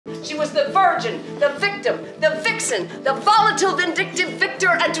She was the virgin, the victim, the vixen, the volatile vindictive victor,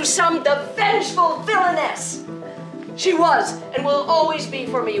 and to some, the vengeful villainess. She was and will always be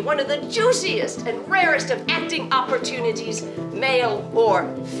for me one of the juiciest and rarest of acting opportunities, male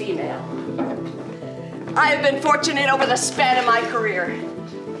or female. I have been fortunate over the span of my career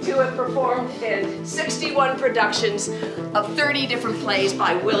to have performed in 61 productions of 30 different plays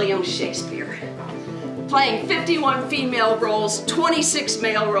by William Shakespeare, playing 51 female roles, 26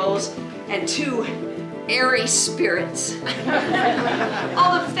 male roles, and 2 airy spirits.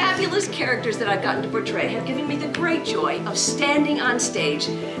 All the fabulous characters that I've gotten to portray have given me the great joy of standing on stage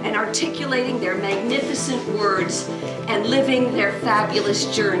and articulating their magnificent words and living their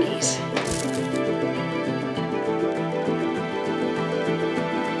fabulous journeys.